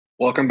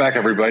Welcome back,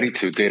 everybody,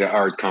 to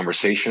DataArt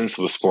Conversations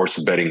with Sports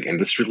Betting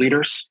Industry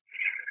Leaders.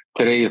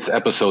 Today is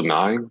episode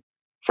 9,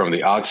 From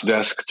the Odds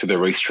Desk to the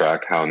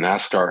Racetrack, How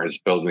NASCAR is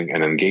Building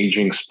an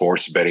Engaging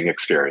Sports Betting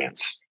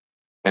Experience.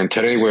 And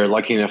today we're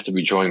lucky enough to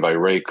be joined by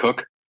Ray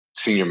Koch,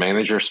 Senior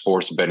Manager,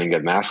 Sports Betting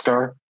at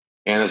NASCAR.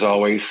 And as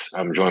always,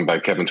 I'm joined by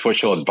Kevin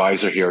Twitchell,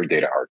 Advisor here at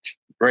DataArt.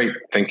 Ray,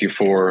 thank you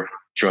for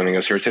joining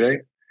us here today.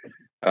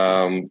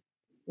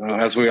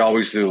 As we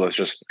always do, let's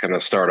just kind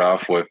of start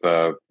off with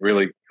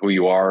really who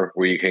you are,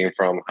 where you came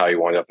from, how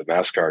you wound up at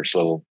NASCAR. Just a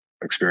little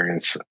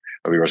experience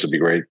of yours would be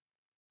great.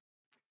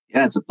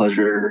 Yeah, it's a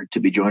pleasure to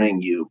be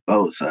joining you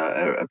both.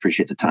 I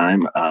appreciate the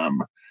time.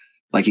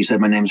 Like you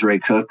said, my name's Ray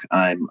Koch.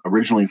 I'm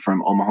originally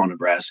from Omaha,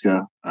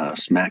 Nebraska,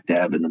 smack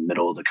dab in the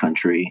middle of the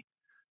country.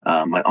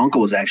 My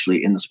uncle was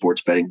actually in the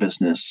sports betting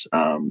business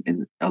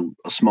in a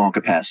small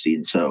capacity.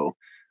 And so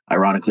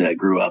ironically, I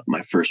grew up,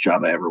 my first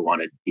job I ever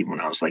wanted, even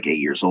when I was like 8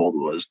 years old,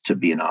 was to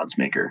be an odds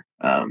maker.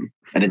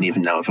 I didn't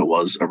even know if it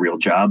was a real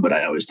job, but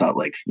I always thought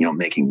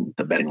making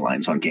the betting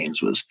lines on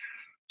games was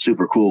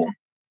super cool.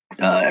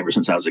 Ever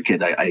since I was a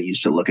kid, I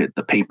used to look at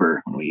the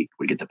paper when we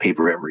would get the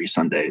paper every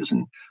Sundays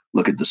and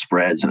look at the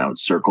spreads, and I would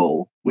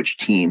circle which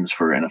teams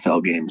for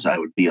NFL games I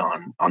would be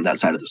on that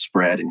side of the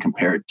spread and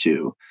compare it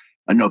to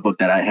a notebook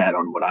that I had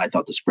on what I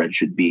thought the spread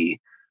should be.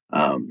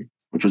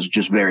 Which was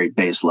just very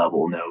base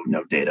level,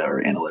 no data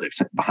or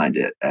analytics behind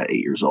it at 8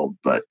 years old.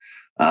 But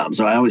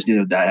so I always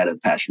knew that I had a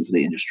passion for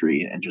the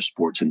industry and just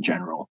sports in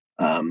general.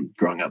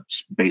 Growing up,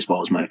 baseball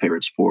was my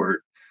favorite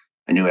sport.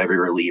 I knew every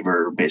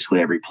reliever,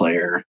 basically every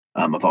player.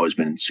 I've always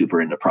been super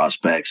into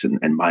prospects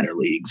and minor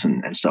leagues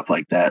and stuff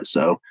like that.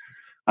 So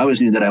I always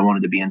knew that I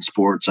wanted to be in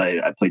sports.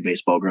 I played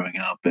baseball growing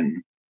up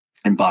and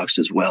boxed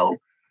as well.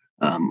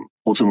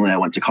 Ultimately, I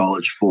went to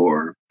college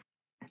for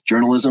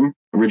journalism.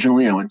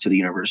 Originally, I went to the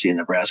University of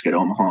Nebraska at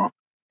Omaha.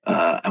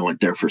 I went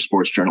there for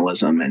sports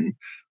journalism and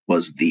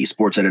was the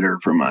sports editor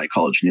for my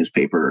college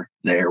newspaper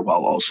there,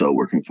 while also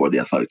working for the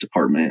athletic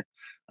department,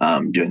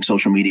 doing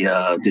social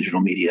media,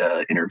 digital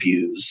media,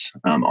 interviews,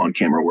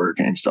 on-camera work,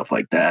 and stuff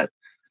like that.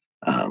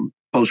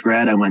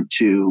 Post-grad, I went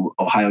to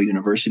Ohio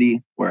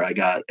University, where I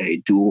got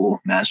a dual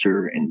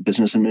master in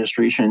business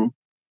administration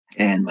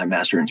and my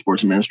master in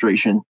sports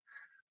administration.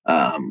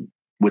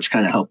 Which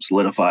kind of helped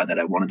solidify that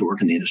I wanted to work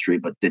in the industry,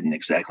 but didn't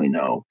exactly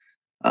know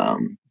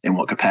in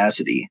what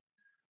capacity.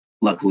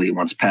 Luckily,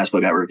 once PASPA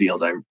got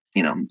revealed, I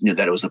knew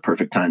that it was the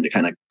perfect time to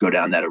kind of go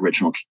down that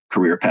original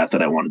career path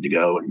that I wanted to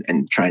go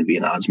and try and be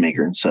an odds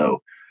maker. And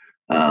so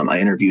I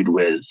interviewed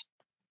with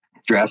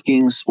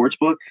DraftKings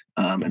Sportsbook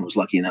and was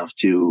lucky enough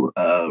to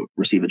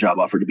receive a job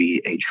offer to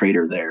be a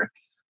trader there.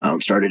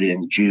 Started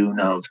in June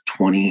of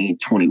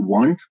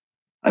 2021,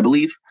 I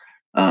believe,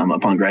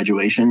 upon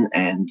graduation,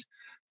 and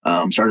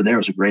started there. It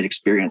was a great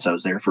experience. I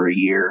was there for a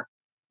year.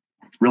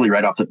 Really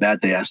right off the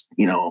bat, they asked,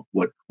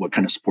 what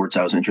kind of sports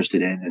I was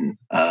interested in.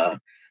 And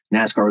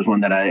NASCAR was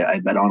one that I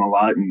bet on a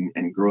lot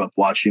and grew up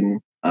watching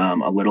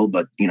a little,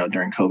 but,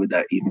 during COVID,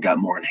 that even got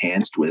more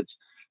enhanced with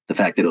the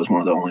fact that it was one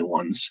of the only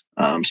ones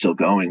still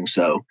going.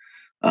 So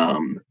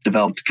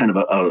developed kind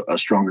of a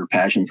stronger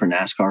passion for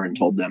NASCAR and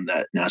told them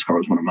that NASCAR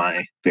was one of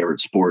my favorite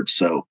sports.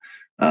 So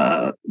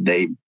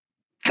they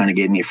kind of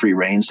gave me free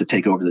reins to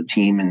take over the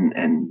team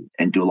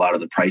and do a lot of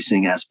the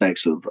pricing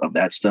aspects of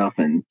that stuff.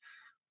 And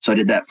so I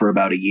did that for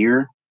about a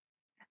year,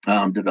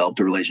 developed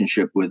a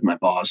relationship with my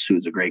boss,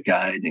 who's a great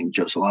guy named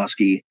Joe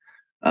Solosky,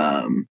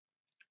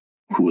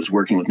 who was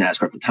working with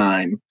NASCAR at the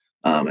time.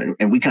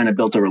 And we kind of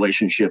built a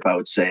relationship, I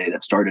would say,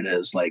 that started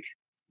as like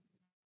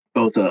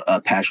both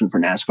a passion for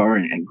NASCAR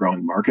and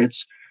growing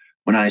markets.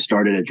 When I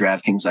started at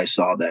DraftKings, I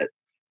saw that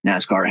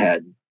NASCAR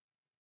had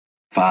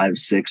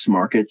 5-6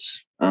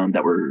 markets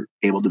that were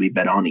able to be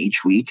bet on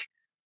each week.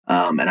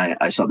 And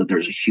I saw that there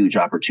was a huge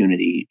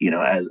opportunity,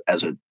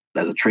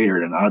 as a trader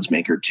and an odds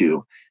maker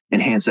to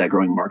enhance that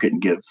growing market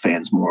and give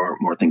fans more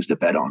things to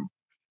bet on.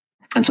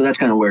 And so that's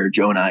kind of where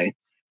Joe and I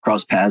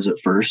crossed paths at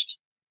first.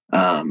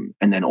 And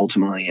then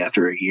ultimately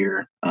after a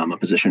year, a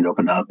position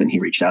opened up and he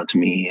reached out to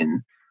me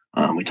and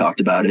we talked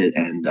about it.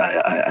 And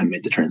I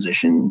made the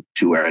transition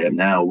to where I am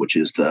now, which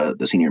is the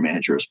senior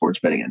manager of sports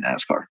betting at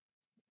NASCAR.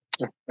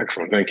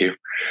 Excellent. Thank you.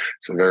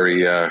 It's a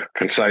very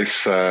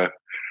concise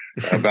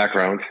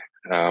background.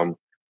 Can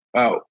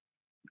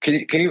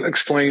you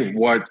explain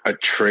what a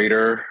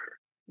trader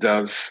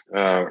does,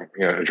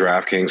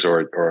 DraftKings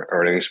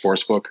or any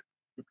sports book?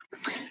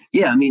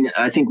 Yeah,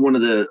 I think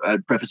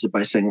I'd preface it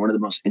by saying one of the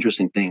most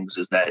interesting things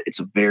is that it's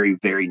a very,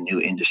 very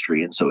new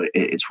industry. And so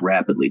it's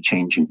rapidly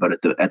changing.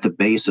 But at the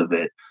base of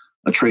it,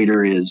 a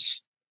trader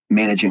is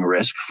managing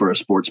risk for a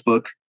sports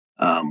book,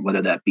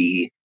 whether that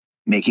be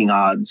making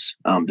odds,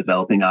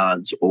 developing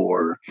odds,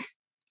 or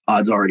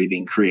odds already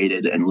being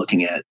created and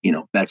looking at,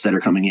 bets that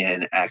are coming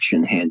in,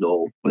 action,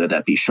 handle, whether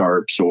that be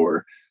sharps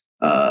or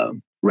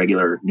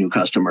regular new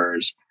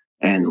customers,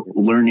 and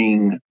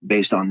learning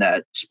based on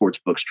that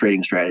sportsbook's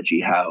trading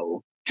strategy,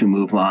 how to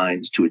move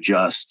lines, to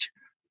adjust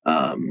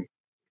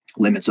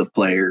limits of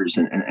players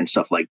and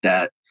stuff like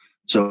that.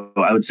 So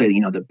I would say,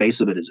 the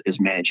base of it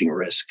is managing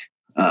risk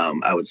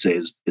I would say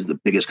is the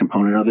biggest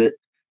component of it.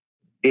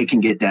 It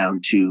can get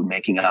down to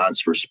making odds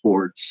for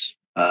sports,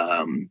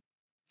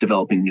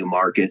 developing new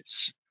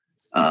markets,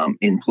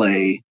 in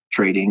play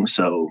trading.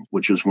 So,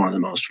 which was one of the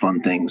most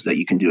fun things that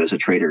you can do as a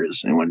trader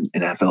is, and when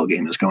an NFL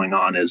game is going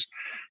on, is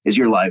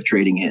you're live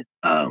trading it,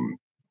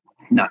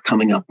 not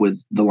coming up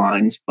with the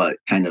lines, but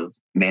kind of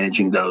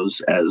managing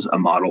those as a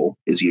model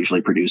is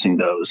usually producing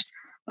those,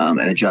 and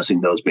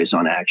adjusting those based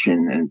on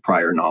action and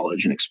prior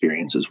knowledge and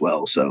experience as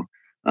well. So,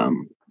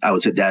 I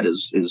would say that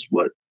is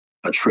what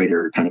a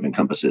trader kind of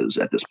encompasses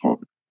at this point.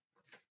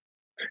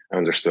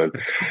 Understood.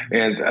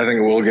 And I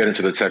think we'll get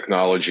into the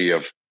technology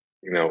of,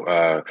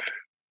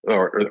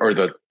 or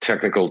the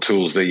technical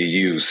tools that you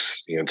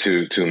use,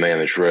 to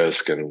manage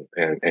risk and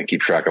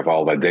keep track of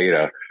all that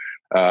data.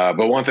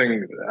 But one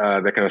thing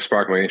that kind of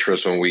sparked my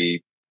interest when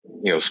we,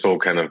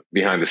 spoke kind of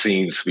behind the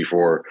scenes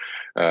before,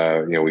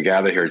 we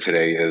gather here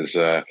today is,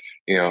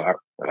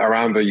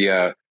 around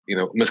the,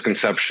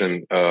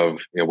 misconception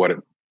of, what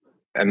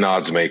an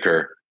odds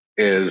maker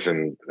is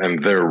and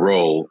their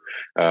role,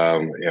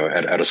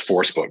 at a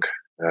sports book.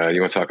 You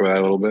want to talk about that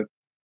a little bit?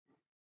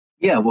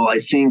 Yeah, well, I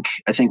think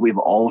we've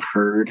all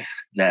heard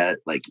that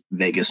like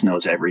Vegas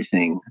knows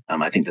everything.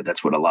 I think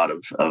that's what a lot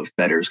of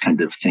bettors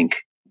kind of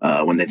think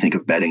when they think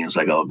of betting is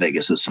like, oh,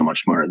 Vegas is so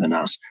much smarter than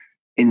us.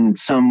 In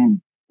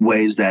some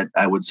ways, that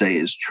I would say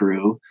is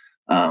true,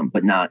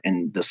 but not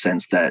in the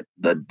sense that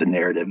the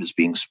narrative is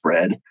being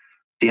spread.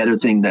 The other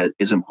thing that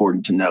is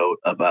important to note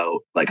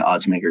about like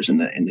odds makers in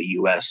the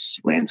U.S.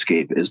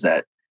 landscape is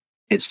that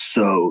it's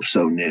so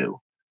new.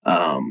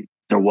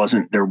 There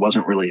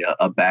wasn't really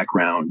a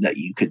background that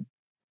you could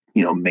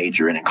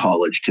major in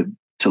college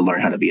to learn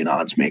how to be an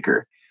odds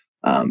maker.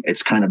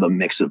 It's kind of a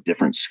mix of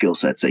different skill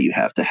sets that you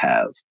have to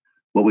have.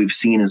 What we've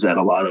seen is that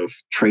a lot of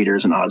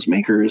traders and odds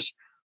makers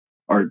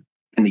are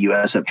in the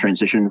U.S. have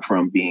transitioned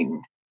from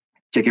being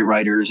ticket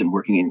writers and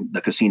working in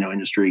the casino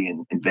industry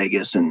in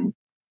Vegas and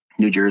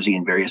New Jersey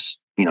and various,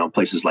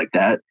 places like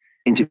that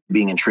into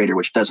being a trader,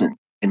 which doesn't,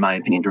 in my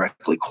opinion,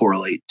 directly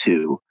correlate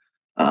to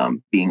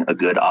being a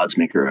good odds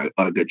maker,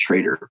 a good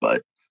trader.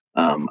 But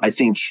I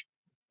think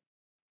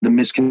the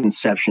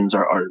misconceptions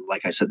are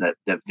like I said,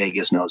 that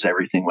Vegas knows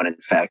everything, when in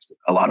fact,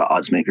 a lot of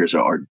odds makers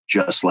are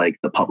just like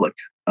the public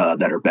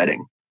that are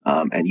betting,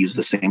 and use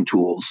the same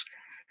tools,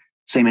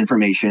 same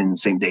information,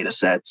 same data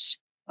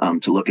sets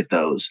to look at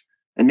those.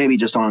 And maybe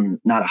just on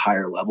not a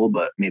higher level,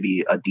 but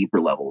maybe a deeper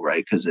level,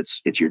 right? Because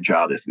it's your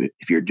job.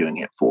 If you're doing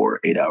it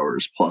for 8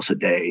 hours plus a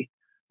day,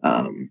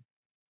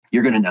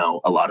 you're going to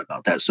know a lot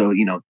about that. So,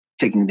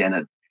 taking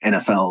the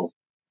NFL,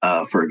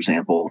 for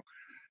example,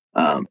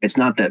 it's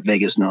not that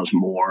Vegas knows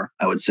more.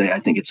 I would say I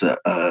think it's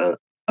a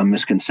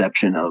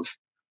misconception of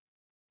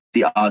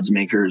the odds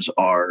makers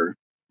are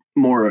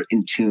more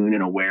in tune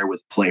and aware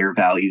with player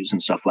values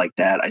and stuff like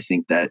that. I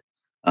think that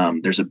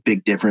there's a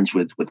big difference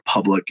with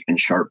public and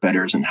sharp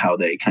bettors and how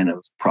they kind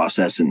of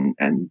process and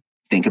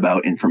think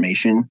about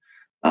information.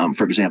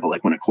 For example,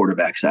 like when a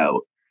quarterback's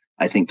out,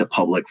 I think the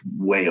public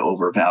way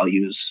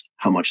overvalues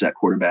how much that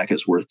quarterback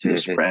is worth to the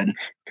spread,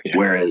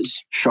 whereas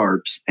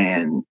sharps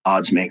and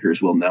odds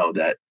makers will know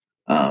that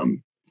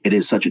it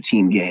is such a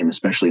team game,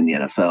 especially in the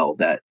NFL,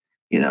 that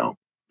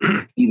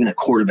even a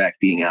quarterback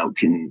being out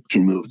can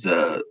move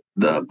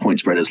the point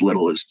spread as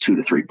little as 2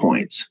 to 3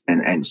 points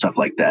and stuff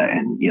like that.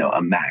 And,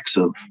 a max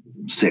of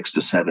 6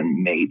 to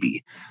 7,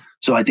 maybe.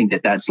 So I think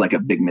that's like a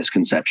big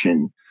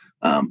misconception.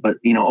 But,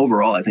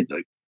 overall, I think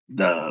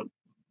the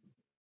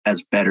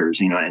as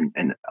bettors,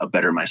 and a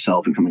bettor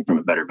myself and coming from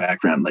a better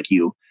background, like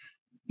you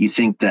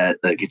think that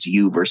like it's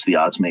you versus the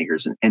odds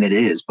makers, and it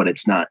is, but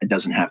it's not. It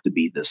doesn't have to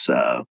be this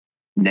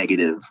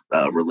negative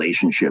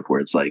relationship where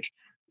it's like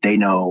they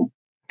know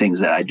things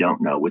that I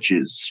don't know, which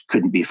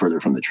couldn't be further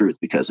from the truth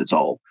because it's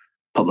all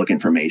public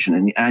information.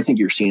 And I think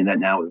you're seeing that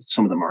now with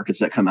some of the markets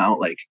that come out.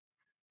 Like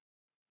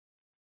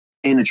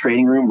in a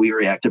trading room, we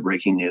react to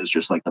breaking news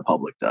just like the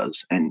public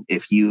does. And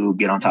if you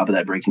get on top of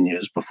that breaking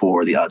news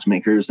before the odds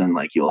makers, then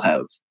like you'll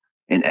have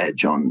an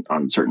edge on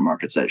certain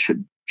markets that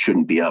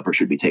shouldn't be up or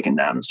should be taken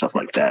down and stuff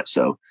like that.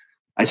 So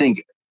I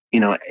think,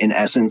 in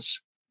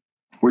essence,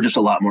 we're just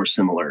a lot more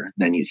similar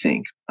than you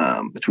think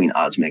between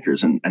odds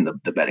makers and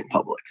the betting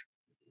public.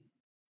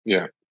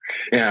 Yeah.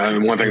 Yeah.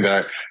 And one thing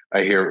that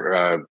I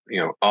hear,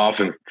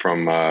 often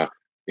from,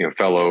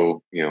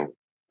 fellow,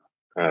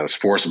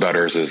 sports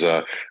bettors is,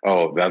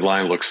 oh, that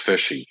line looks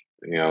fishy.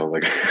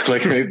 Like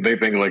they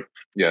think like,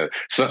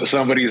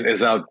 somebody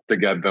is out to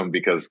get them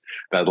because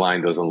that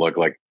line doesn't look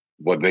like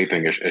what they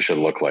think it should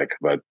look like.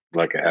 But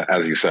like,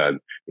 as you said,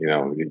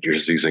 you're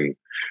just using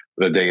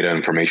the data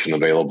information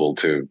available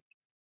to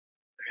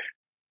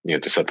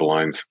set the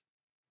lines.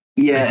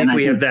 Yeah, I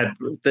think have that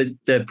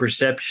the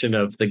perception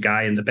of the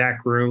guy in the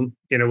back room,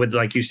 with,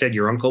 like you said,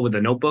 your uncle with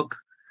a notebook,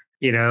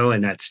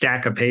 and that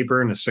stack of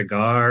paper and a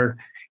cigar,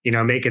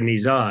 making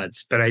these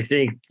odds. But I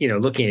think,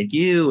 looking at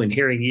you and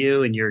hearing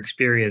you and your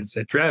experience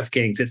at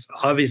DraftKings, it's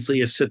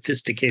obviously a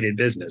sophisticated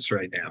business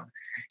right now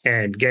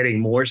and getting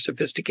more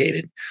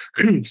sophisticated.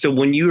 So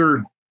when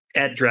you're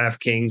at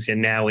DraftKings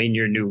and now in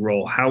your new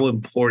role, how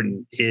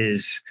important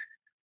is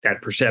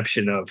that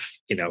perception of,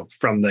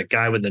 from the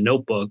guy with the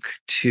notebook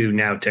to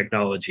now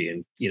technology,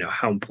 and,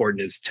 how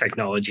important is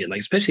technology and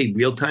like, especially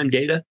real-time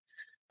data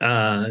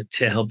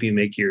to help you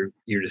make your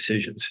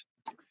decisions?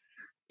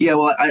 Yeah,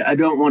 well, I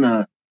don't want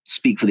to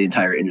speak for the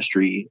entire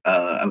industry.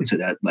 I would say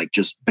that like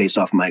just based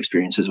off of my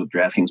experiences with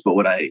DraftKings, but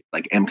what I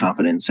like am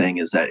confident in saying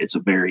is that it's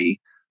a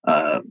very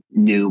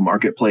new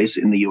marketplace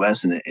in the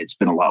US, and it's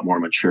been a lot more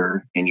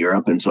mature in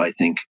Europe. And so I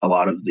think a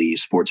lot of the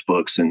sports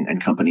books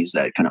and companies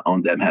that kind of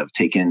own them have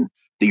taken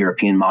the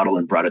European model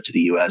and brought it to the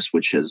US,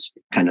 which has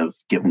kind of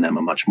given them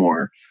a much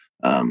more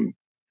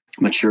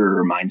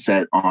mature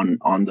mindset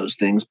on those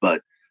things.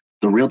 But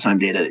the real-time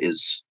data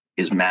is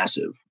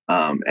massive.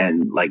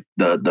 And like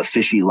the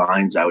fishy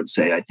lines, I would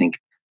say, I think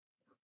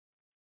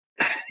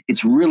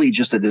it's really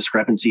just a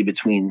discrepancy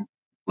between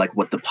like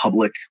what the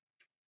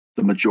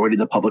majority of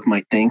the public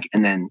might think.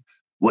 And then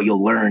what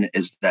you'll learn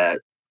is that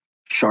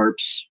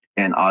sharps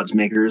and odds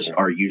makers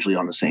are usually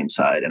on the same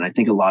side. And I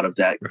think a lot of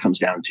that comes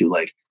down to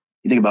like,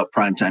 you think about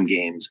primetime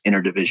games,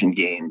 interdivision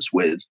games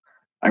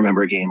I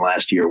remember a game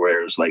last year where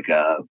it was like,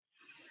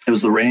 it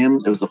was the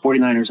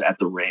 49ers at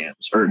the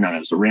Rams, or no, it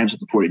was the Rams at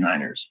the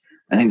 49ers.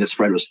 I think the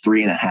spread was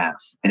 3.5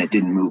 and it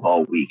didn't move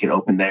all week. It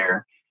opened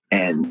there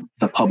and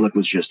the public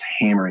was just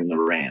hammering the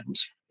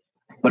Rams.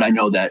 But I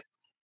know that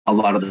a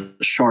lot of the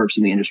sharps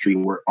in the industry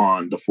were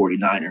on the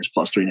 49ers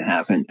plus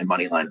 3.5 and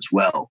money line as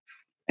well.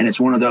 And it's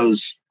one of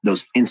those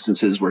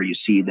instances where you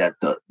see that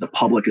the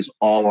public is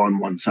all on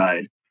one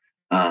side,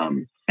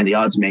 and the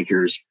odds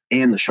makers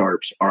and the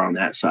sharps are on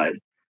that side.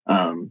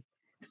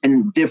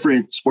 And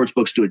different sports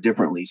books do it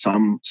differently.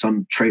 Some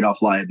trade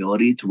off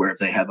liability to where if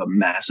they have a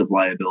massive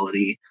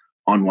liability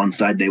on one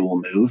side, they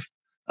will move.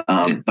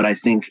 But I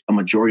think a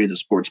majority of the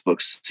sports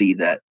books see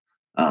that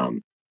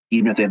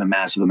even if they have a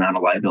massive amount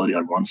of liability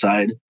on one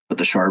side, but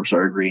the sharps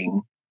are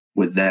agreeing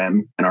with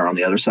them and are on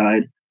the other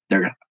side,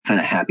 they're kind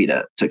of happy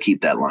to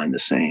keep that line the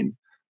same.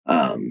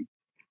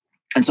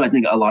 And so I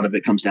think a lot of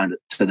it comes down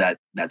to that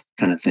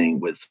kind of thing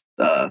with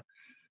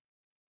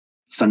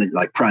Sunday,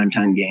 like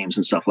primetime games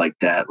and stuff like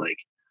that. Like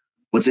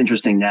what's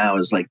interesting now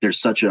is like there's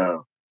such a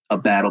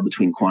battle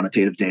between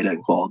quantitative data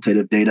and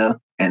qualitative data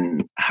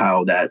and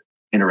how that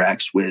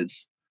interacts with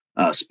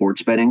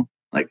sports betting.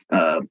 Like,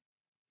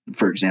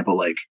 for example,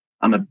 like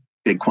I'm a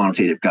big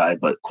quantitative guy,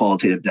 but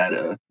qualitative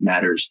data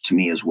matters to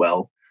me as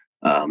well.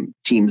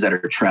 Teams that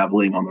are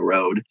traveling on the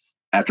road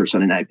after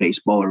Sunday Night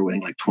Baseball are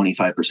winning like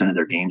 25% of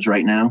their games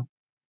right now.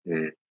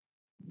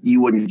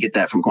 You wouldn't get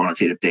that from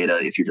quantitative data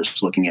if you're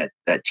just looking at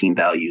team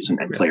values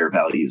and player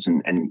values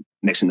and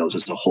mixing those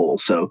as a whole.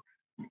 So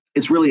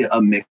it's really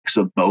a mix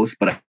of both,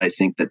 but I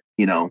think that,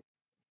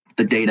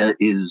 the data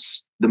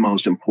is the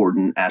most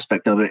important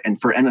aspect of it. And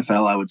for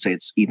NFL, I would say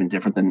it's even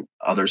different than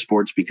other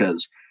sports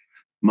because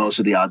most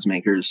of the odds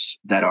makers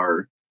that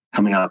are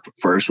coming up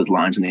first with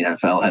lines in the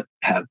NFL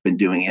have been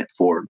doing it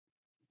for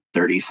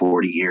 30,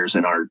 40 years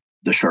and are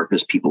the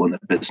sharpest people in the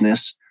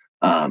business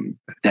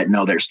that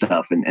know their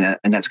stuff. And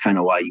that's kind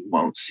of why you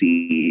won't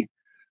see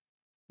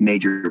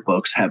major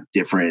books have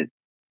different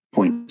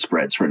point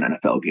spreads for an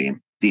NFL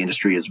game. The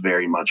industry is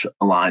very much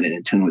aligned and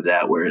in tune with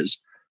that.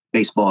 Whereas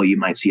baseball, you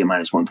might see a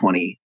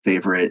 -120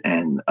 favorite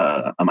and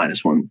a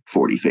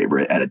 -140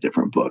 favorite at a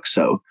different book.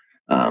 So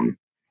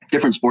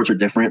different sports are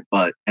different,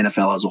 but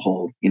NFL as a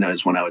whole,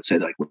 is when I would say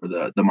like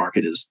where the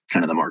market is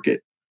kind of the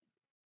market.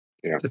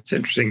 Yeah, that's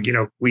interesting.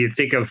 When you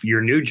think of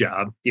your new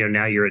job,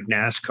 now you're at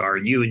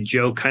NASCAR. You and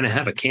Joe kind of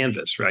have a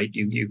canvas, right?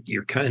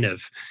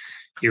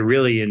 You're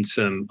really in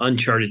some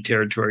uncharted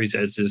territories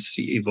as this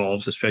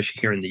evolves, especially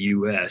here in the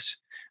U.S.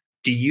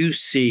 Do you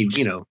see,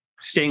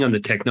 staying on the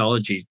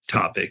technology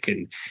topic,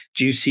 and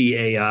do you see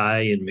AI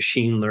and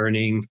machine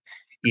learning,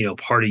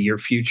 part of your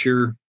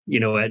future,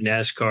 at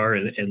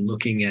NASCAR and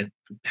looking at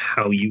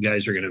how you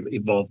guys are going to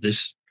evolve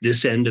this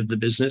end of the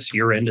business,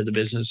 your end of the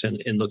business,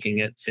 and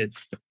looking at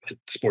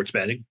sports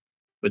betting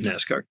with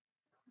NASCAR?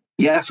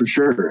 Yeah, for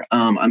sure.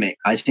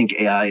 I think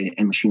AI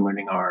and machine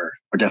learning are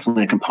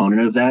definitely a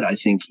component of that. I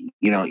think,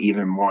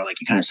 even more like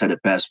you kind of said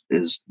it best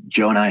is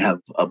Joe and I have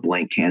a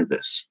blank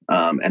canvas.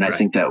 And I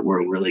think that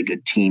we're a really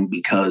good team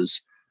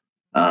because,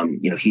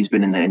 he's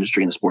been in the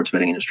industry, in the sports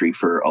betting industry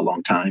for a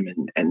long time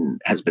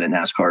and has been in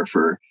NASCAR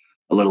for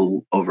a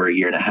little over a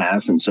year and a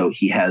half. And so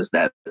he has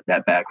that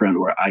background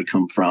where I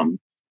come from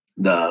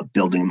the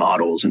building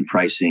models and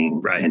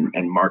pricing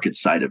and market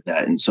side of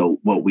that. And so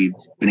what we've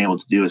been able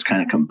to do is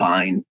kind of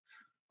combine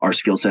our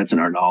skill sets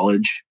and our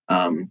knowledge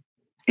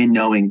in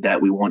knowing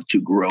that we want to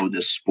grow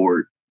this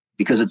sport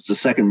because it's the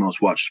second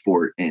most watched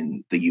sport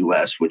in the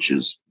US, which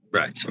is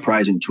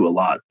surprising to a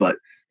lot. But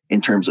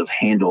in terms of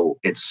handle,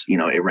 it's,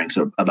 it ranks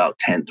about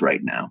 10th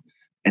right now.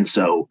 And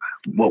so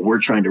what we're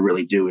trying to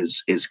really do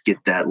is get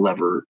that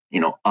lever,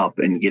 up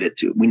and get it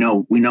to, we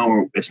know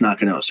it's not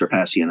going to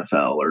surpass the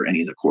NFL or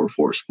any of the core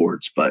four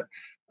sports, but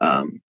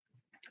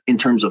in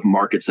terms of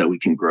markets that we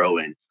can grow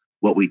in,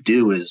 what we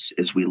do is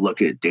we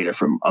look at data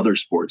from other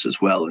sports as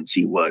well and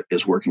see what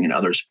is working in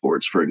other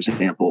sports. For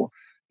example,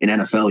 in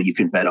NFL, you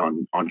can bet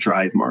on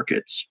drive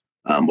markets,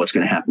 what's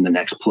going to happen the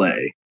next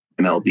play.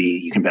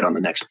 MLB, you can bet on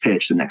the next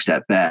pitch, the next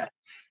at bat,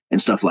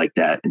 and stuff like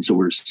that. And so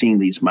we're seeing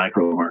these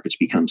micro markets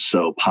become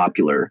so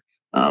popular,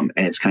 and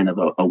it's kind of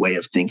a way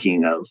of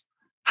thinking of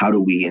how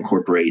do we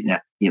incorporate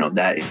that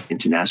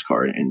into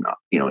NASCAR, and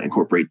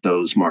incorporate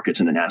those markets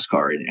into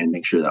NASCAR, and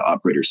make sure that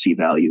operators see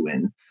value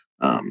in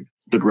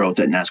the growth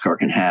that NASCAR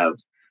can have,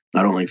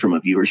 not only from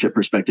a viewership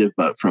perspective,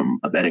 but from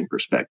a betting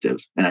perspective.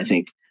 And I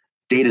think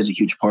data is a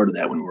huge part of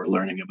that when we're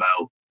learning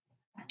about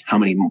how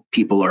many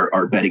people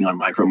are betting on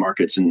micro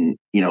markets and,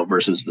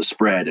 versus the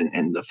spread,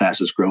 and the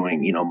fastest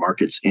growing,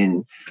 markets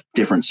in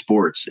different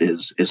sports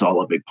is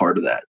all a big part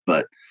of that.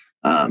 But,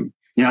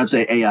 I'd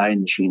say AI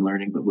and machine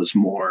learning was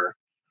more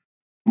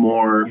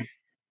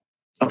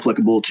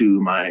applicable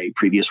to my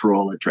previous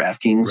role at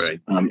DraftKings, right.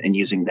 And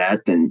using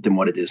that than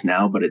what it is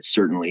now. But it's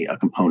certainly a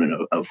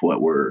component of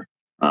what we're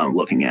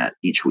looking at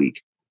each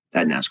week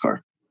at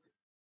NASCAR.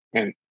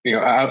 And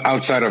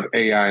outside of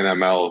AI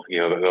and ML,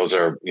 those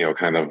are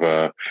kind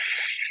of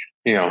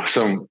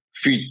some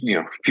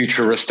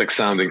futuristic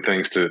sounding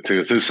things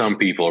to some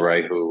people,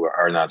 right, who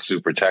are not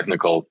super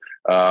technical.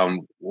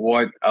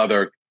 What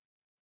other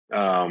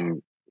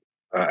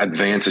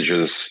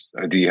advantages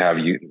do you have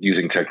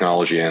using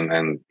technology,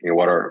 and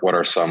what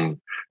are some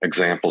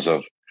examples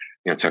of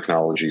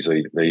technologies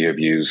that you have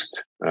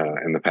used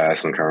in the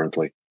past and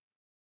currently?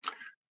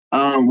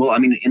 Well, I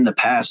mean, in the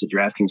past at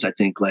DraftKings, I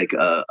think like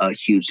a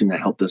huge thing that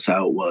helped us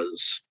out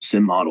was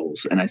sim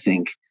models. And I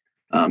think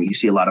you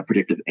see a lot of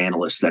predictive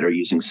analysts that are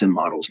using sim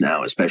models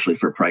now, especially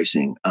for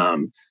pricing.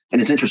 And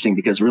it's interesting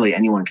because really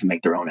anyone can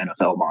make their own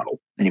NFL model.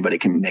 Anybody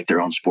can make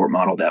their own sport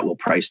model that will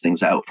price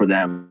things out for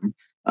them.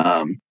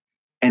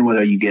 And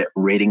whether you get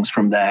ratings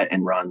from that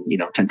and run,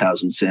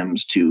 10,000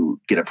 sims to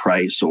get a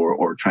price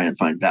or try and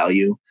find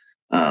value,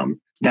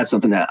 that's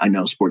something that I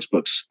know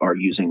sportsbooks are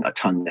using a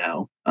ton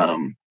now.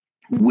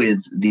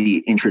 With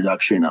the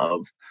introduction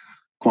of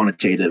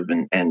quantitative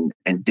and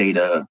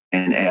data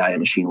and AI and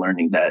machine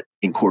learning that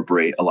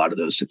incorporate a lot of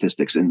those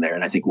statistics in there.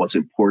 And I think what's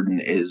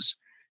important is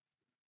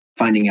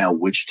finding out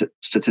which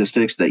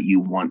statistics that you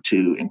want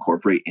to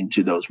incorporate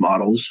into those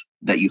models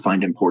that you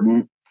find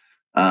important.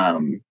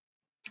 I'm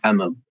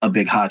a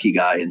big hockey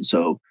guy. And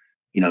so,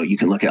 you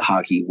can look at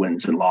hockey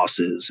wins and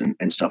losses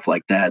and stuff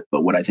like that.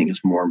 But what I think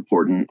is more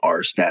important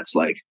are stats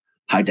like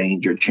high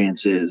danger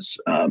chances,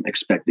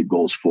 expected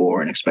goals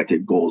for and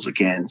expected goals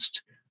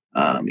against,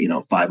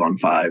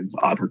 5-on-5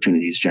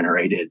 opportunities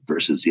generated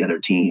versus the other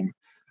team.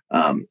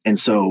 And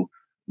so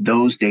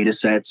those data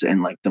sets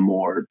and like the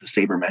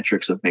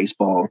sabermetrics of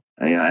baseball,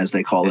 as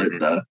they call it,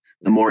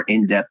 the more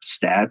in-depth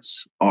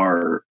stats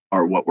are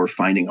what we're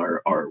finding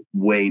are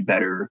way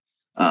better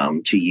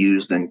to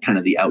use than kind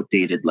of the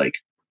outdated like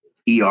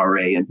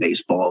ERA in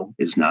baseball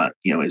is not,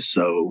 is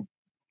so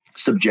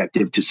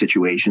subjective to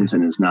situations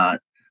and is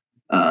not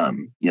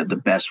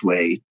the best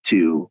way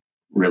to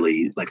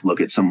really like look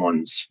at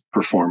someone's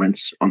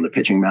performance on the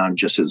pitching mound,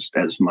 just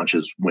as much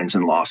as wins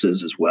and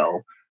losses as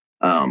well.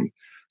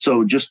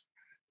 So just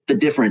the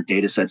different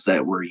data sets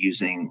that we're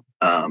using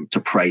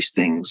to price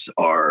things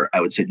are,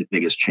 I would say, the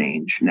biggest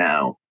change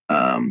now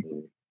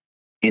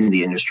in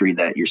the industry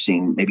that you're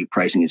seeing. Maybe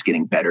pricing is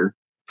getting better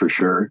for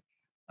sure.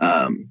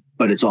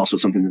 But it's also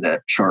something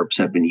that sharps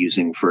have been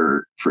using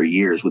for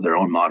years with their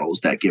own models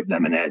that give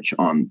them an edge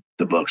on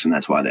the books. And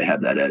that's why they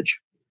have that edge.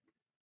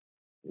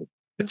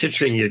 It's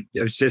interesting.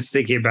 I was just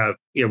thinking about,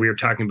 we were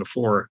talking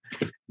before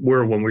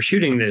when we're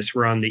shooting this,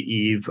 we're on the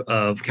eve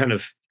of kind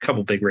of a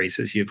couple big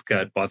races. You've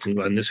got Boston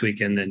Glen this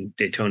weekend, then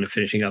Daytona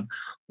finishing up.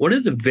 What are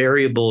the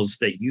variables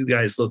that you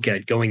guys look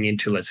at going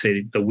into, let's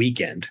say, the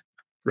weekend?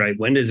 Right.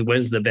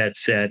 When's the bet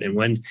set, and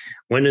when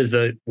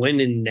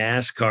in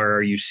NASCAR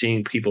are you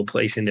seeing people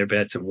placing their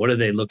bets, and what are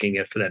they looking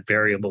at for that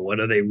variable? What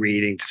are they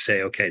reading to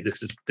say, okay,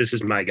 this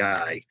is my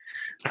guy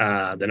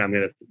that I'm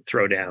going to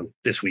throw down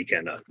this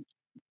weekend on?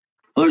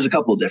 Well, there's a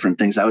couple of different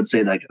things. I would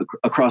say like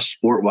across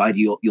sport wide,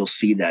 you'll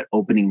see that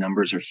opening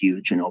numbers are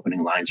huge and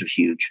opening lines are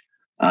huge.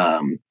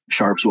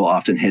 Sharps will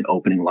often hit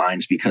opening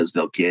lines because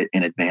they'll get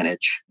an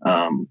advantage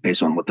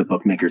based on what the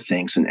bookmaker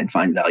thinks and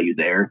find value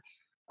there.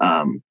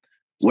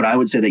 What I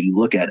would say that you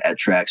look at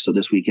tracks. So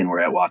this weekend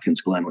we're at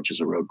Watkins Glen, which is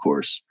a road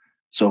course.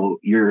 So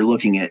you're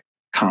looking at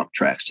comp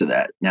tracks to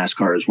that.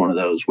 NASCAR is one of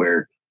those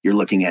where you're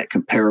looking at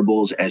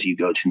comparables as you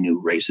go to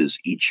new races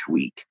each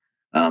week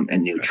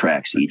and new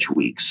tracks each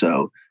week.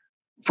 So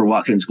for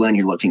Watkins Glen,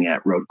 you're looking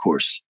at road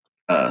course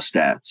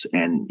stats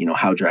and,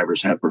 how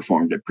drivers have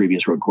performed at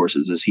previous road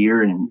courses this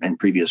year and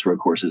previous road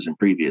courses in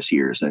previous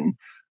years. And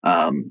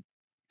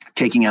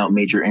taking out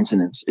major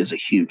incidents is a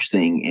huge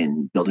thing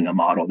in building a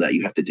model that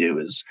you have to do.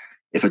 Is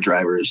if a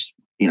driver's,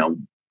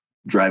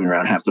 driving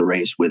around half the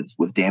race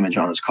with damage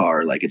on his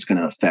car, like it's going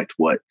to affect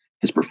what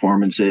his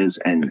performance is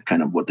and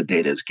kind of what the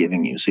data is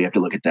giving you. So you have to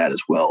look at that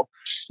as well.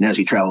 And as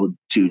you travel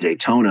to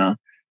Daytona,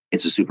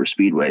 it's a super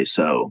speedway.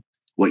 So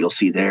what you'll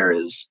see there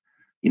is,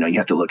 you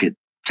have to look at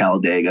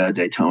Talladega,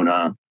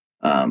 Daytona,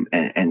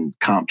 and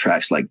comp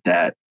tracks like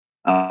that.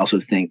 I also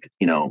think,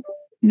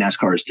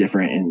 NASCAR is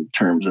different in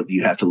terms of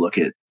you have to look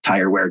at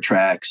tire wear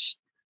tracks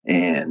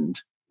and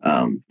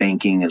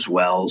banking as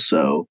well.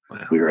 So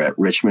we were at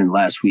Richmond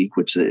last week,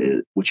 which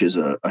is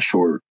a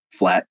short,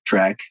 flat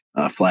track,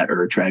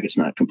 flatter track. It's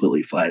not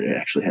completely flat. It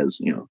actually has,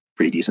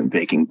 pretty decent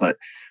banking. But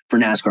for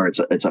NASCAR,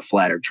 it's a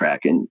flatter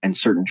track, and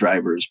certain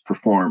drivers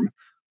perform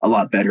a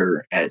lot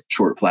better at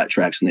short, flat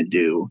tracks than they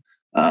do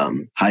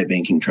high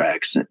banking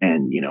tracks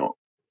and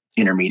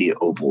intermediate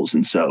ovals.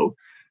 And so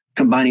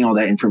combining all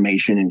that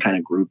information and kind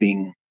of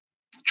grouping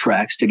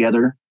tracks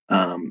together,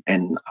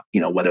 and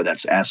whether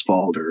that's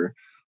asphalt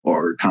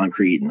or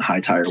concrete and high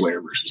tire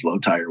wear versus low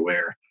tire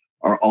wear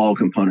are all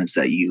components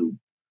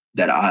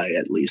that I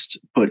at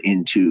least put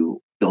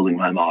into building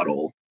my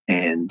model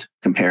and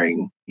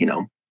comparing,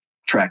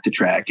 track to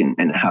track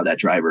and how that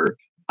driver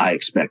I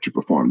expect to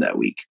perform that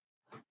week.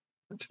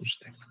 That's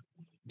interesting.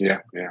 Yeah.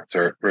 It's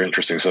very, very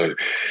interesting. So,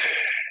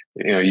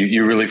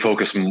 you really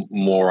focus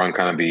more on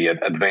kind of the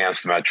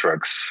advanced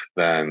metrics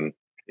than,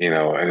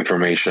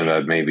 information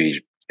that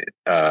maybe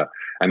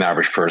an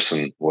average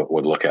person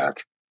would look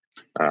at,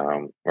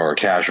 or a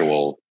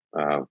casual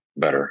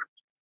better.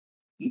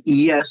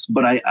 Yes,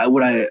 but I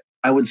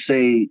would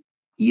say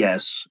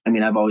yes. I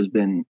mean, I've always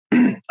been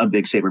a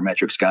big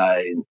sabermetrics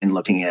guy in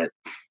looking at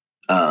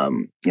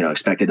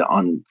expected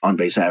on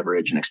base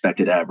average and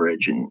expected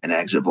average and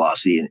exit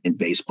velocity in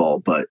baseball.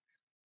 But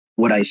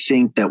what I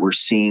think that we're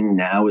seeing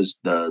now is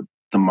the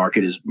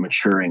market is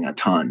maturing a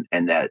ton,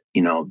 and that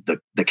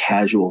the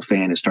casual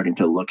fan is starting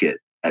to look at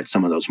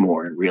some of those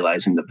more and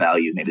realizing the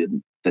value maybe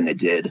than they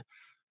did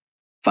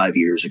 5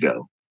 years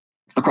ago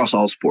across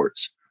all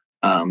sports.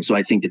 So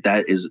I think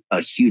that is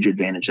a huge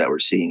advantage that we're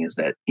seeing, is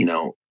that,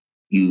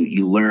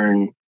 you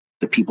learn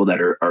the people that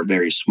are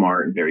very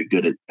smart and very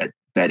good at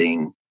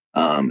betting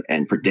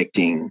and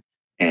predicting,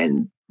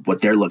 and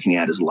what they're looking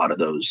at is a lot of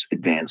those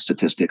advanced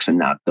statistics and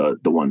not the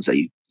ones that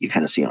you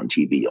kind of see on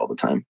TV all the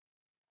time.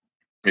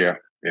 Yeah.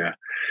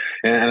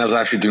 And I was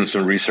actually doing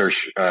some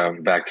research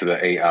back to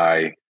the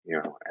AI,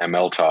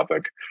 ML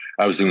topic.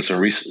 I was doing some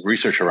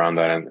research around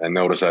that and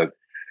noticed that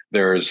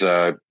there's,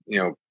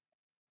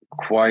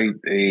 quite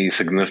a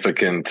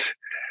significant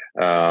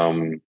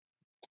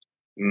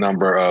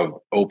number of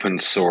open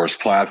source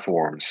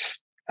platforms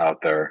out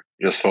there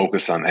just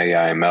focused on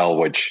AI ML,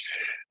 which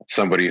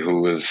somebody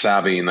who is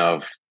savvy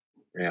enough,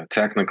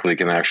 technically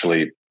can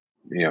actually,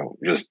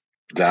 just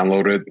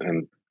download it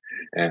and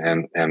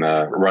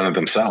run it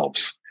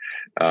themselves.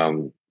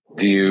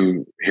 Do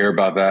you hear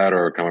about that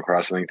or come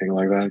across anything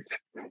like that?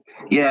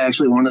 Yeah,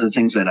 actually, one of the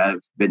things that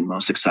I've been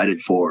most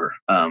excited for,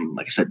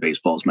 like I said,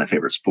 baseball is my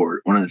favorite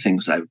sport. One of the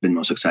things I've been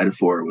most excited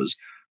for was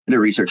I did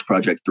a research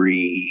project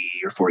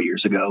 3 or 4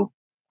 years ago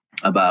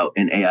about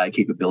an AI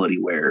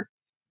capability where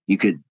you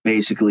could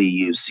basically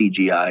use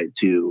CGI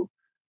to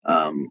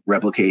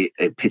replicate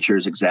a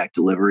pitcher's exact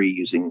delivery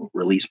using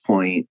release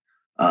point,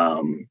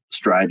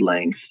 stride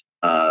length,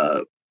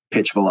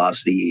 pitch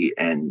velocity,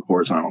 and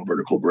horizontal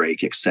vertical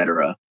break,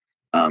 etc.,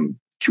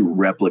 to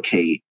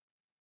replicate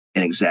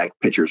an exact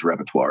pitcher's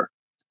repertoire.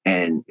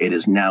 And it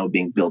is now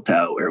being built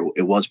out, or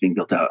it was being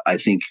built out. I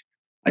think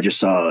I just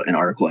saw an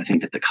article, I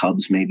think that the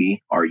Cubs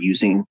maybe are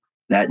using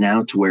that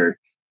now, to where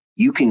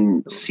you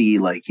can see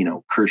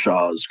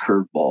Kershaw's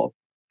curveball,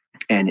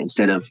 and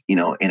instead of, in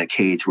a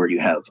cage where you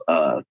have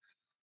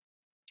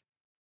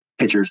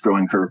pitchers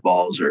throwing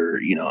curveballs or,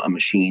 a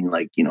machine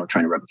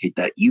trying to replicate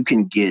that, you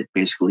can get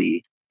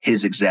basically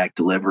his exact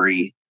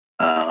delivery,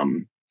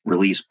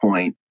 release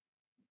point,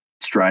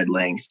 stride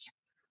length,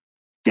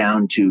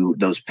 down to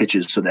those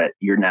pitches, so that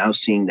you're now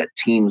seeing that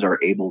teams are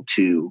able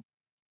to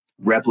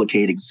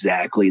replicate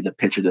exactly the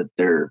pitcher that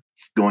they're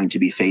going to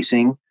be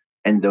facing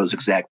and those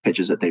exact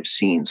pitches that they've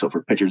seen. So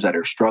for pitchers that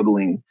are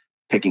struggling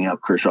picking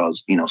up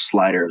Kershaw's,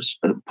 sliders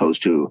as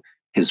opposed to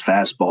his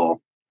fastball,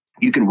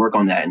 you can work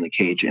on that in the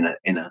cage in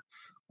a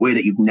way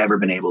that you've never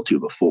been able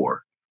to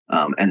before.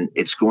 And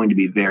it's going to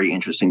be very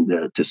interesting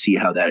to see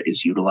how that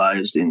is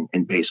utilized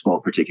in baseball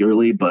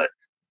particularly, but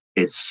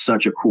it's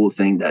such a cool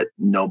thing that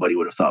nobody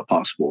would have thought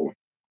possible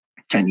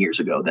 10 years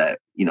ago that,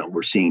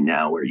 we're seeing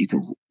now, where you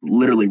can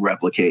literally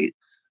replicate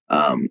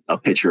a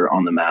pitcher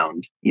on the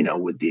mound,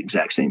 with the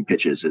exact same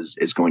pitches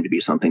is going to be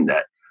something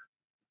that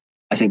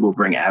I think will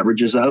bring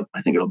averages up.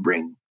 I think it'll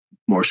bring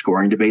more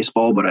scoring to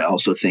baseball, but I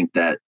also think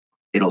that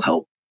it'll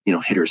help,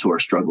 hitters who are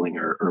struggling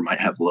or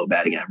might have low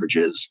batting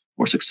averages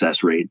or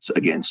success rates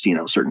against,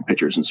 certain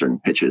pitchers and certain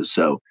pitches.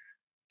 So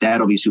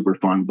that'll be super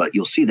fun, but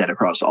you'll see that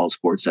across all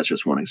sports. That's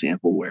just one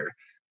example where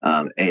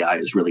AI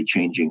is really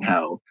changing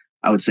how,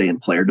 I would say, in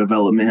player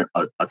development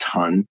a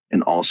ton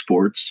in all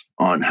sports,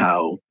 on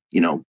how,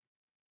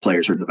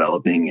 players are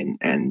developing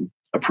and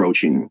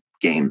approaching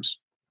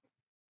games.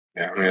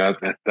 Yeah, I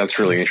mean, that's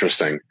really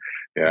interesting.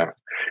 Yeah.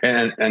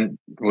 And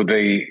would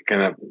they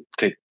kind of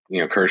take,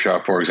 Kershaw,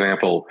 for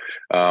example,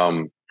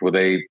 would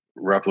they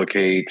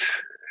replicate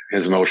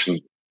his motion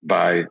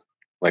by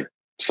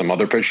some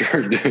other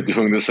pitcher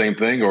doing the same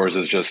thing, or is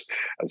it just,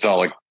 it's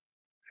all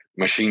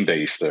machine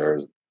based there?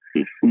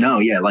 No,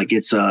 yeah,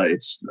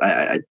 it's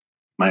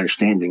my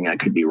understanding, I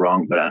could be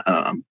wrong, but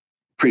I'm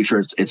pretty sure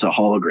it's a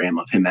hologram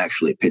of him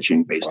actually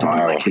pitching based on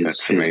like his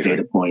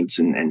data points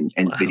and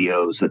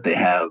videos that they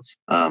have,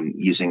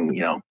 using,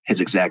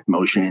 his exact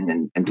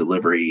motion and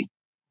delivery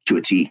to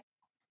a T.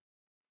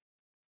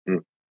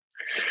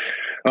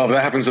 Oh, if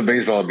that happens in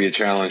baseball, it'd be a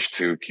challenge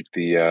to keep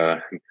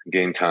the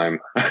game time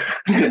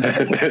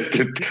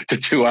to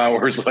 2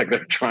 hours like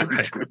they're trying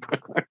to,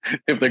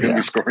 if they're going to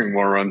be scoring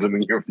more runs in the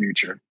near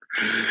future.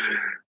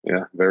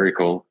 Yeah, very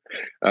cool.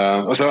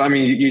 So, I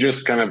mean, you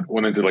just kind of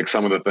went into like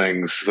some of the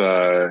things,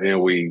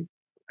 we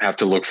have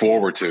to look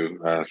forward to,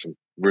 some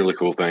really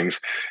cool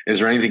things. Is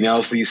there anything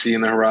else that you see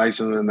in the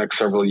horizon in the next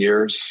several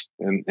years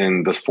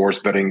in the sports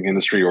betting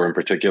industry, or in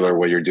particular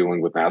what you're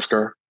doing with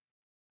NASCAR?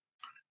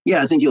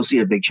 Yeah, I think you'll see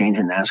a big change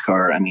in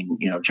NASCAR. I mean,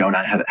 Joe and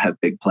I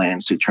have big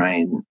plans to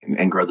try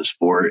and grow the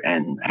sport,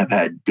 and have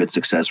had good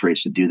success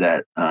rates to do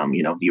that.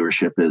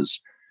 Viewership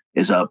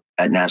is up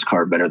at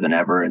NASCAR better than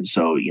ever, and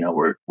so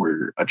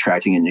we're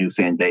attracting a new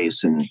fan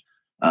base and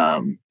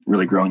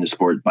really growing the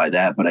sport by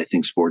that. But I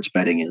think sports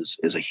betting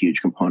is a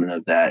huge component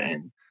of that,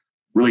 and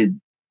really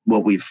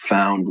what we've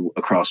found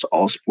across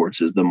all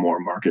sports is the more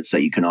markets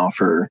that you can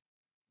offer,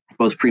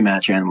 both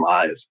pre-match and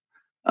live,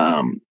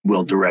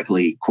 will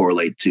directly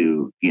correlate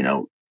to,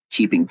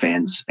 keeping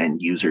fans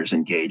and users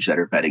engaged that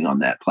are betting on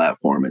that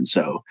platform. And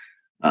so,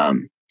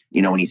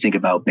 when you think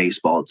about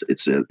baseball,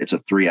 it's a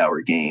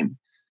 3-hour game.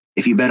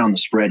 If you bet on the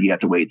spread, you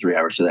have to wait 3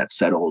 hours till that's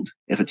settled.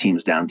 If a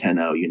team's down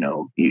 10-0,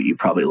 you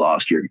probably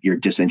lost. You're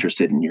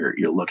disinterested and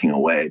you're looking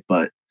away.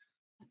 But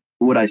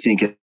what I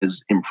think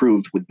is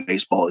improved with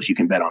baseball is you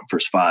can bet on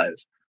first five.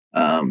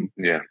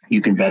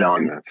 You can bet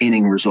on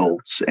inning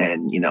results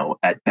and,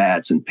 at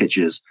bats and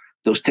pitches.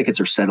 Those tickets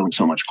are settling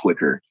so much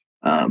quicker,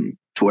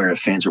 to where if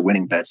fans are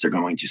winning bets, they're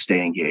going to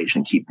stay engaged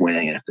and keep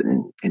winning.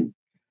 And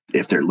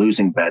if they're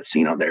losing bets,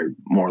 they're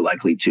more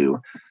likely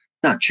to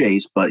not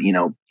chase, but,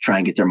 try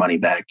and get their money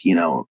back,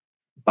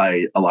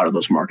 by a lot of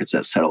those markets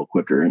that settle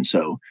quicker. And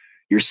so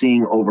you're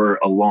seeing over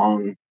a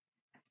long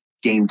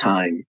game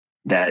time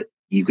that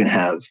you can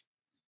have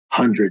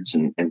hundreds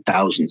and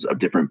thousands of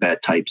different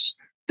bet types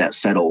that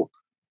settle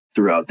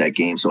throughout that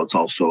game. So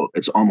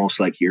it's almost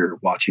like you're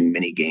watching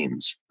mini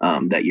games,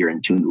 that you're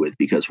in tune with,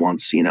 because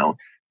once,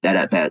 that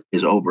at bat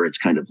is over, it's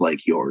kind of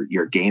like your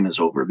game is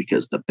over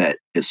because the bet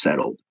is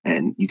settled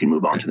and you can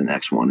move on to the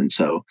next one. And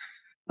so,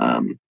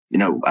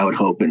 I would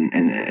hope and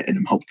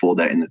I'm hopeful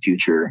that in the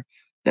future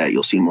that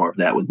you'll see more of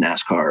that with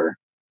NASCAR,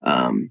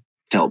 to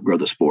help grow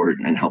the sport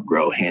and help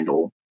grow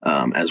handle,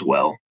 as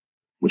well,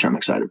 which I'm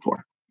excited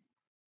for.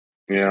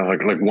 Yeah.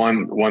 Like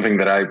one thing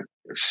that I've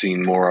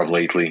seen more of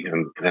lately,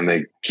 and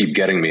they keep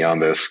getting me on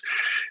this.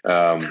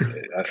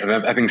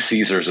 I think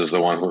Caesars is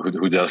the one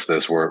who does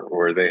this,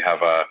 where they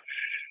have a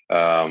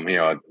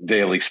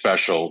daily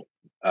special,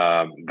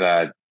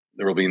 that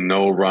there will be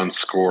no runs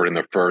scored in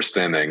the first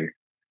inning,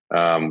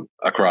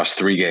 across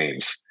 3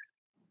 games,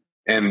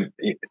 and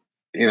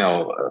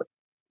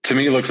to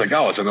me it looks like,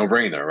 oh, it's a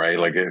no-brainer, right?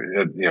 Like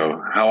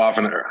how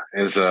often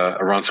is a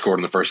run scored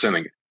in the first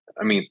inning?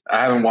 I mean,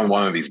 I haven't won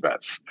one of these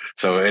bets,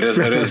 so it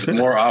is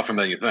more often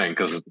than you think.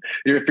 Because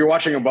if you're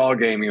watching a ball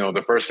game,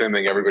 the first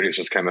inning, everybody's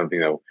just kind of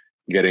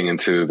getting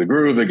into the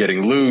groove, they're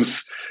getting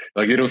loose.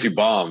 Like you don't see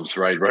bombs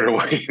right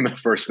away in the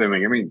first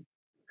inning. I mean,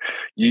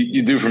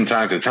 you do from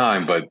time to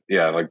time, but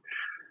yeah, like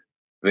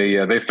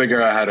they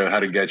figure out how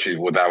to get you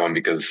with that one,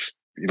 because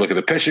you look at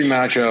the pitching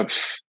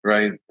matchups,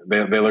 right?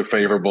 They look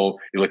favorable.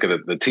 You look at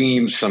the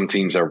teams. Some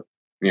teams are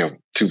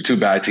two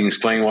bad teams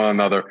playing one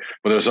another,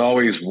 but there's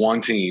always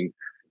one team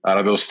out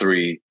of those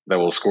 3 that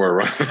will score a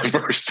run in the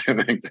first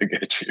inning to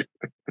get you.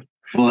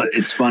 Well,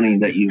 it's funny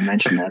that you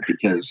mentioned that,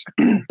 because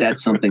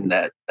that's something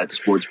that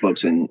sports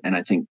books and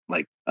I think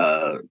like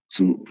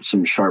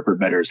some sharper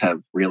bettors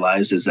have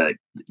realized, is that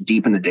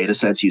deep in the data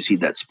sets, you see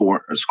that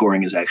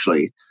scoring is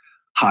actually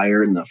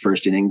higher in the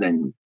first inning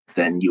than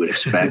you would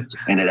expect,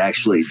 and it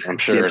actually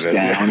dips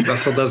down.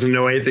 Russell doesn't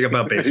know anything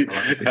about baseball.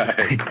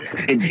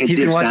 He's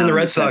been watching the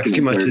Red Sox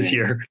too much this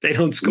year. They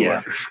don't score.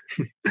 Yeah.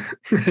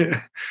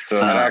 So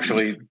that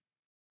actually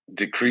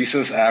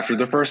decreases after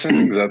the first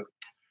inning? Is that...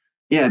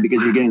 Yeah,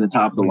 because you're getting the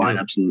top of the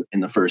lineups in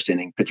the first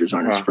inning. Pitchers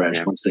aren't as fresh.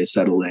 Yeah. Once they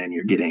settle in,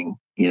 you're getting,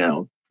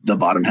 the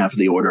bottom half of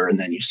the order, and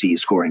then you see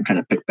scoring kind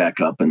of pick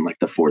back up in like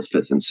the 4th,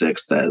 5th, and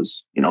 6th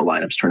as,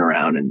 lineups turn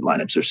around and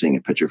lineups are seeing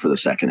a pitcher for the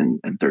second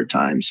and third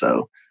time.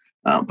 So,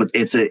 but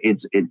that's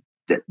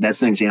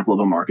an example of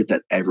a market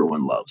that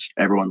everyone loves.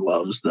 Everyone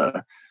loves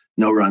the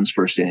no runs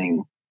first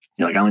inning.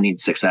 You're like, I only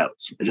need 6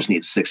 outs. I just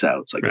need 6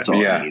 outs. Like, that's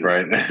all I need.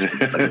 Right.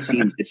 Like,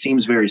 it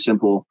seems very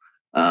simple.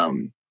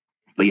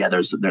 But yeah,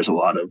 there's a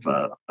lot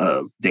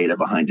of data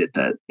behind it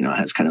that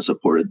has kind of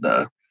supported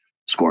the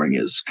scoring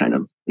is kind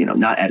of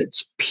not at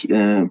its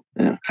kind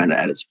of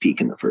at its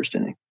peak in the first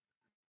inning.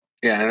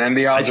 Yeah, and then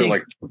the odds are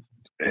like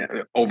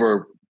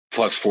over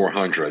plus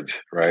 400,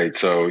 right?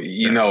 So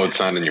it's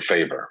not in your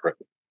favor,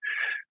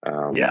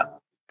 right? Yeah,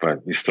 but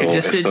you still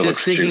just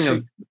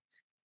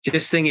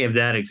thinking of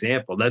that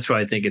example. That's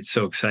why I think it's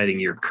so exciting.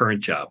 Your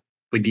current job,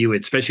 with you,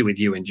 especially with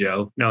you and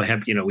Joe. No,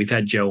 we've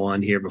had Joe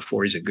on here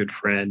before. He's a good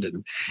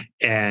friend,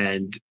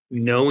 and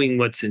knowing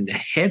what's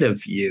ahead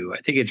of you, I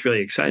think it's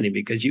really exciting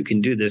because you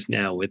can do this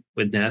now with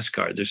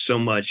NASCAR. There's so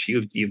much.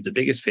 You have the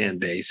biggest fan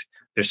base.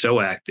 They're so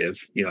active.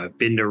 I've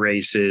been to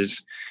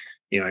races.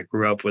 I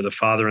grew up with a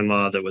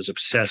father-in-law that was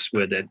obsessed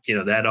with it.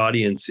 That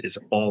audience is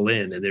all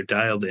in and they're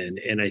dialed in.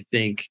 And I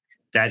think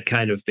that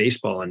kind of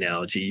baseball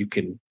analogy, you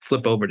can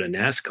flip over to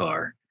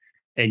NASCAR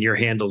and your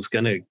handle's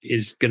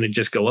is gonna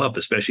just go up,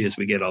 especially as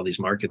we get all these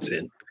markets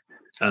in.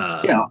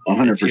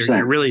 100%.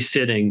 You're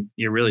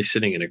really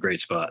sitting in a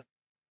great spot.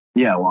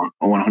 Yeah, well,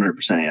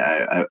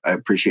 100%. I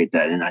appreciate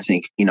that. And I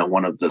think,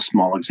 one of the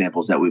small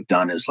examples that we've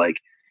done is like,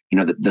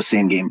 the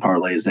same game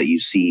parlays that you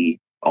see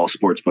all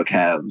sportsbook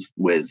have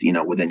with,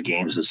 within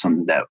games is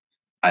something that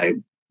I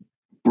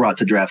brought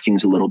to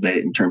DraftKings a little bit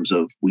in terms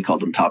of, we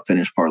called them top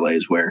finish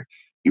parlays, where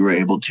you were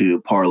able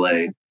to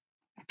parlay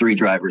 3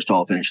 drivers to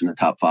all finish in the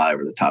top 5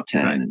 or the top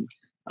 10, right,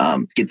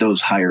 and get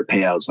those higher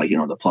payouts, like,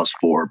 the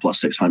 +4,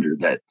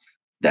 +600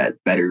 that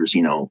bettors,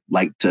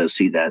 like to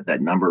see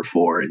that number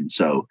for. And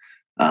so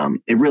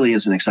it really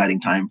is an exciting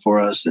time for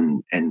us,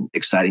 and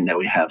exciting that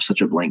we have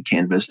such a blank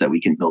canvas that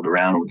we can build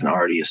around with an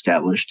already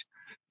established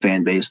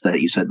fan base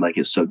that you said like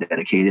is so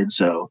dedicated.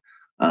 So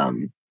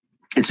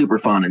it's super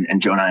fun.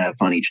 And Joe and I have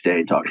fun each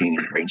day talking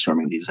and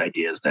brainstorming these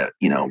ideas that,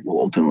 will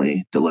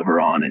ultimately deliver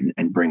on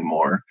and bring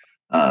more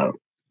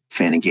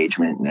fan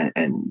engagement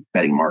and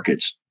betting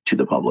markets to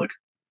the public.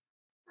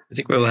 I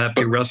think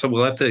Russell,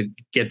 we'll have to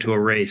get to a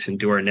race and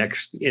do our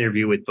next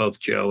interview with both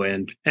Joe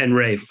and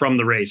Ray from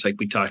the race, like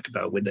we talked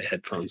about, with the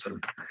headphones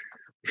on.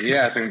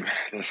 Yeah, I think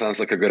that sounds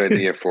like a good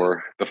idea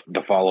for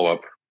the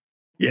follow-up.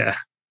 Yeah.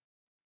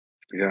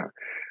 Yeah.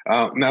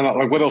 Now,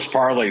 like with those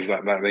parlays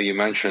that you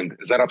mentioned,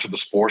 is that up to the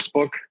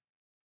sportsbook?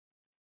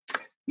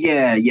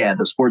 Yeah.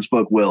 The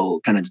sportsbook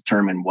will kind of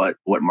determine what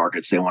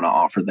markets they want to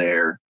offer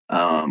there,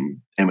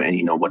 and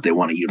what they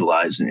want to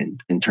utilize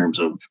in terms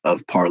of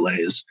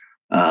parlays.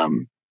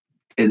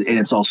 And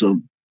it's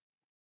also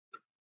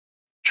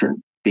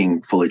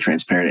being fully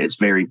transparent. It's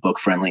very book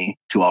friendly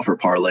to offer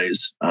parlays.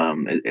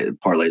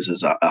 Parlays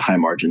is a high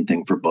margin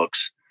thing for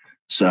books,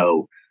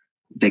 so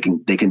they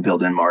can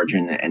build in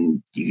margin,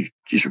 and you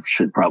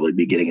should probably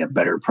be getting a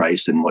better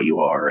price than what you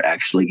are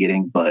actually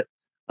getting. But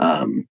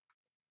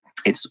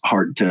it's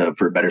hard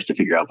for bettors to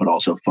figure out, but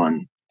also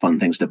fun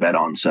things to bet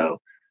on. So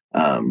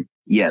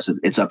yes,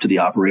 it's up to the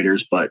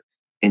operators, but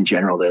in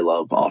general, they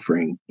love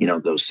offering,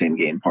 those same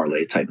game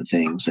parlay type of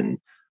things and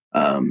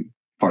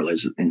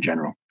parlays in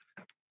general.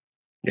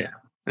 Yeah.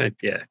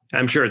 Yeah,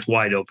 I'm sure it's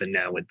wide open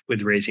now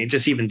with racing.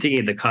 Just even thinking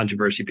of the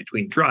controversy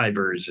between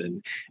drivers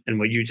and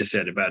what you just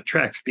said about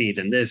track speed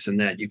and this and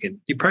that, you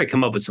probably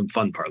come up with some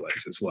fun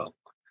parlays as well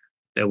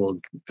that will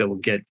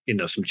get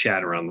some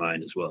chatter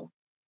online as well.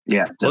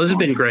 Yeah. Well, this has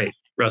been great,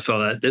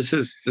 Russell. This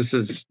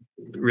has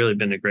really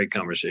been a great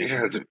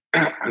conversation.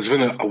 Yeah, it's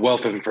been a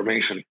wealth of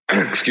information.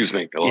 Excuse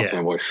me, I lost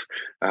my voice.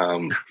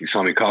 You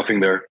saw me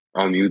coughing there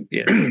on mute.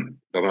 Yeah.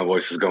 But my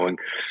voice is going.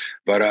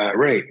 But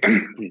Ray,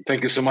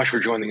 thank you so much for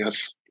joining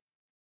us.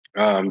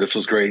 This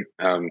was great.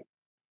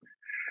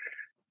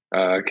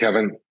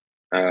 Kevin,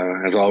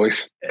 as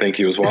always, thank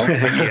you as well.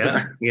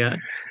 Yeah.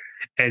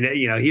 And,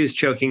 he was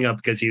choking up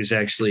because he was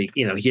actually,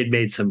 he had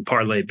made some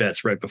parlay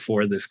bets right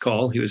before this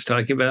call he was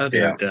talking about,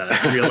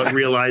 and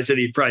realized that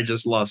he probably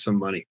just lost some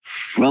money.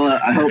 Well,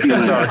 I hope you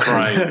started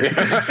crying.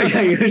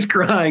 Yeah, he was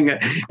crying.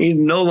 He's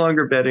no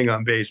longer betting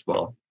on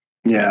baseball.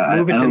 Yeah,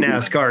 move to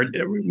NASCAR.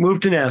 Move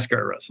to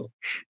NASCAR, Russell.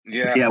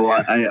 Yeah.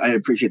 Well, I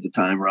appreciate the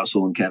time,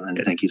 Russell and Kevin.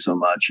 Thank you so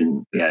much,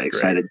 and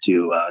excited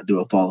to do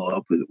a follow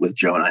up with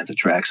Joe and I at the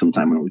track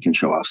sometime when we can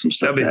show off some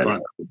stuff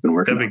that we've been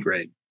working. That'd be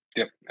great.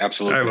 Yep,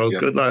 absolutely. All right. Well,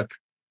 good luck.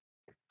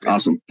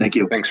 Awesome. Thank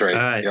you. Thanks, Ray. All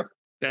right. Yep.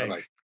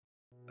 Thanks.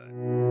 Bye-bye.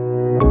 Bye.